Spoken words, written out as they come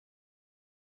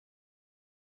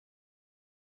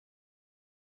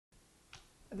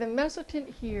The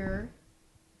mezzotint here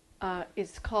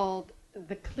is called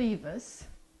the Clevis,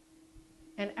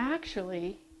 and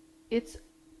actually it's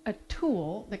a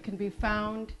tool that can be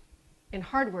found in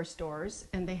hardware stores,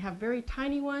 and they have very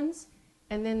tiny ones,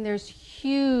 and then there's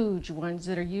huge ones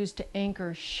that are used to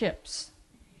anchor ships.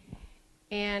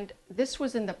 And this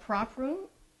was in the prop room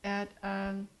at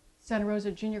Santa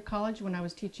Rosa Junior College when I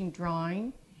was teaching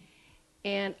drawing,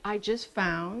 and I just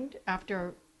found,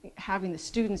 after having the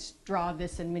students draw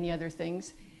this and many other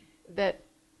things, that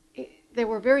there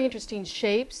were very interesting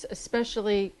shapes,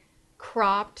 especially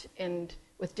cropped and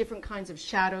with different kinds of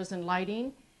shadows and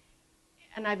lighting.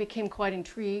 And I became quite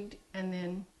intrigued and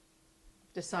then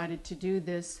decided to do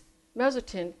this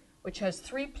mezzotint, which has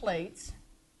 3 plates,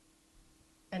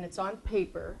 and it's on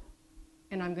paper.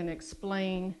 And I'm going to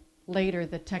explain later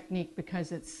the technique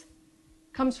because it's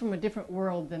comes from a different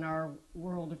world than our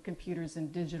world of computers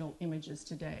and digital images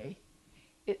today.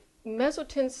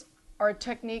 Mezzotints are a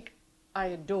technique I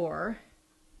adore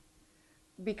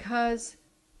because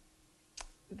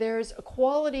there's a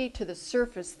quality to the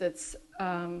surface that's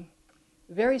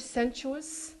very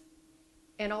sensuous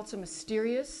and also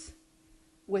mysterious,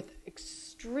 with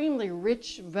extremely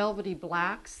rich velvety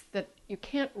blacks that you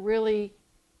can't really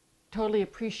totally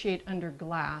appreciate under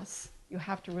glass. You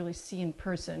have to really see in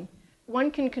person.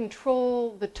 One can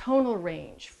control the tonal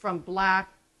range from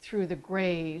black through the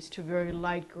grays to very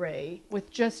light gray with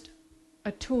just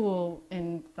a tool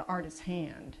in the artist's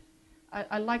hand.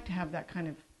 I like to have that kind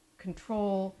of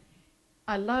control.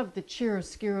 I love the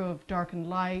chiaroscuro of dark and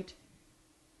light.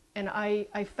 And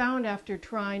I found after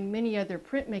trying many other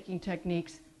printmaking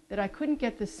techniques that I couldn't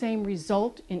get the same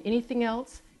result in anything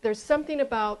else. There's something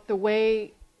about the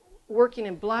way working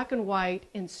in black and white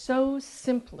and so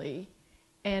simply,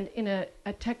 and in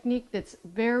a technique that's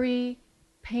very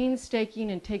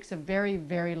painstaking and takes a very,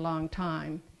 very long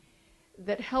time,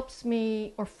 that helps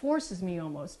me, or forces me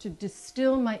almost, to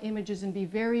distill my images and be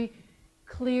very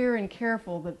clear and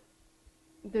careful that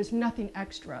there's nothing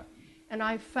extra. And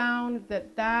I found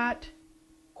that that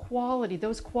quality,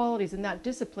 those qualities and that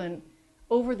discipline,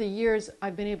 over the years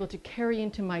I've been able to carry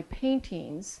into my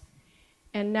paintings.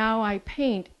 And now I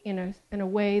paint in a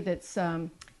way that's,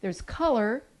 there's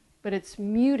color, but it's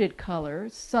muted color,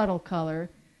 subtle color,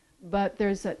 but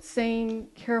there's that same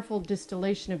careful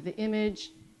distillation of the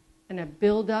image and a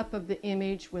build-up of the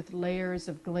image with layers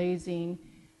of glazing.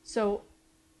 So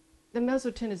the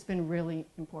mezzotint has been really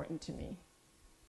important to me.